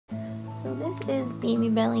So this is baby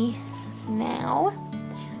belly now.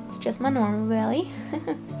 It's just my normal belly.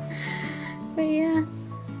 But yeah,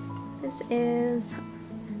 this is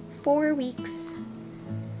 4 weeks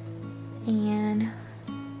and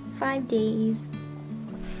 5 days.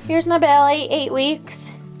 Here's my belly, 8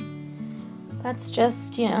 weeks. That's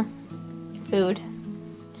just, you know, food.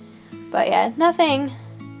 But yeah, nothing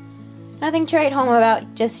to write home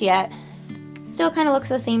about just yet. Still kind of looks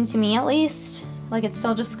the same to me, at least. Like, it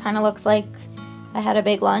still just kind of looks like I had a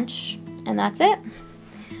big lunch and that's it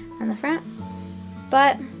on the front.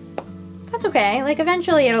 But that's okay. Like,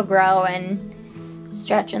 eventually it'll grow and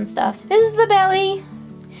stretch and stuff. This is the belly.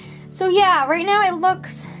 So yeah, right now it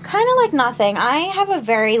looks kind of like nothing. I have a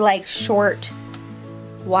very like short,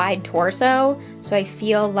 wide torso, so I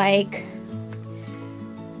feel like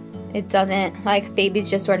it doesn't, like, baby's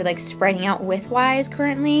just sort of like spreading out widthwise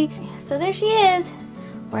currently. So there she is,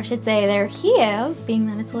 or I should say there he is, being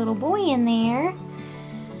that it's a little boy in there.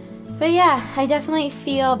 But yeah, I definitely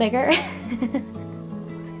feel bigger.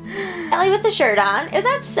 Ellie with the shirt on. Isn't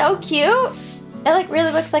that so cute? It like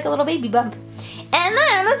really looks like a little baby bump. And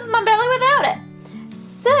then this is my belly without it.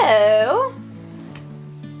 So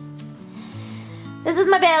this is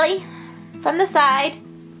my belly from the side.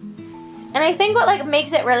 And I think what like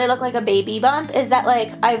makes it really look like a baby bump is that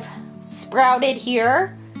like I've sprouted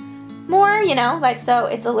here more, you know, like, so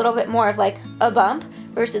it's a little bit more of like a bump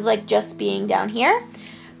versus like just being down here.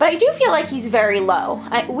 But I do feel like he's very low.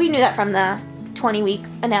 We knew that from the 20-week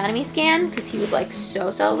anatomy scan because he was like so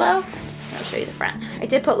low. I'll show you the front. I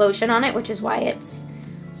did put lotion on it, which is why it's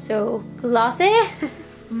so glossy.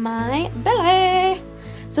 My belly.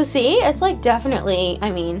 So see, it's like definitely, I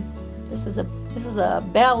mean, this is a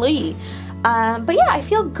belly. But yeah, I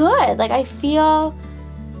feel good. Like I feel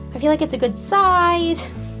like it's a good size.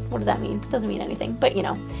 What does that mean? It doesn't mean anything, but you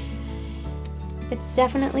know, it's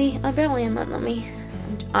definitely a belly. And let me,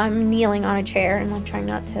 I'm kneeling on a chair and like trying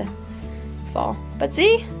not to fall. But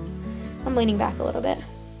see, I'm leaning back a little bit.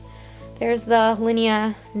 There's the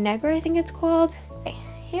linea negra, I think it's called. Okay,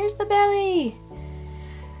 here's the belly.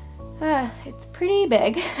 It's pretty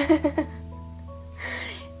big.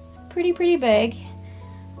 It's pretty big.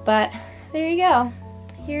 But there you go.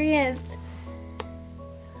 Here he is.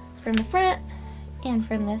 From the front and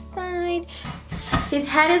from this side. His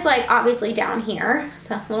head is like obviously down here.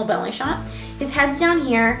 So a little belly shot. His head's down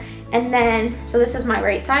here. And then, so this is my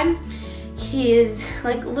right side. His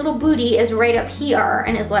like little booty is right up here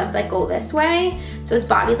and his legs like go this way. So his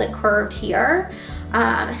body's like curved here.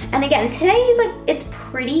 And again, today he's like, it's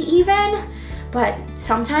pretty even, but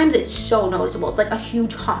sometimes it's so noticeable. It's like a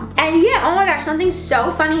huge hump. And yeah, oh my gosh, something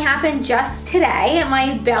so funny happened just today.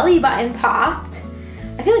 My belly button popped.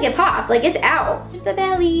 I feel like it popped, like it's out. Here's the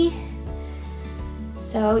belly.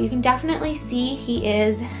 So you can definitely see he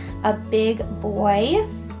is a big boy.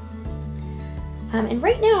 And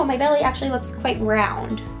right now my belly actually looks quite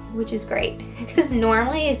round, which is great because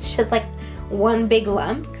normally it's just like one big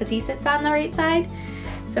lump because he sits on the right side.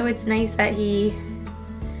 So it's nice that he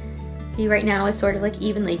right now is sort of like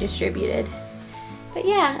evenly distributed. But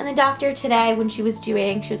yeah, and the doctor today when she was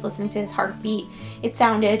listening to his heartbeat, it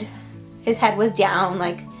sounded, his head was down,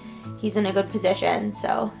 like he's in a good position,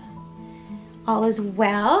 so all is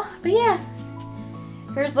well. But yeah,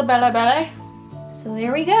 here's the belly. So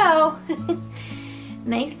there we go.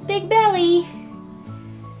 Nice big belly.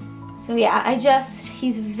 So yeah,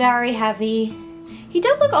 he's very heavy. He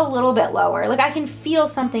does look a little bit lower. Like I can feel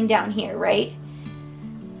something down here, right?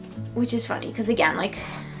 Which is funny, because again, like,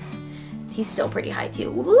 he's still pretty high too.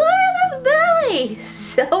 Look at this belly,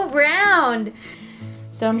 so round.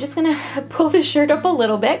 So I'm just gonna pull the shirt up a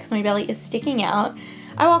little bit because my belly is sticking out.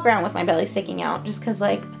 I walk around with my belly sticking out just because,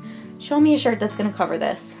 like, show me a shirt that's gonna cover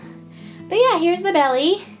this. But yeah, here's the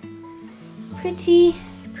belly.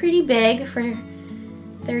 Pretty big for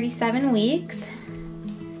 37 weeks.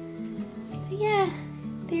 But yeah,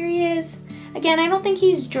 there he is. Again, I don't think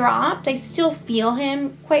he's dropped. I still feel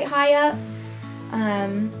him quite high up.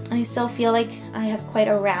 I still feel like I have quite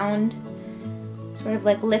a round, sort of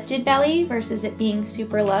like lifted belly versus it being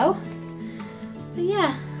super low. But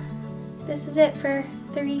yeah, this is it for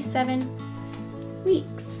 37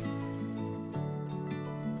 weeks.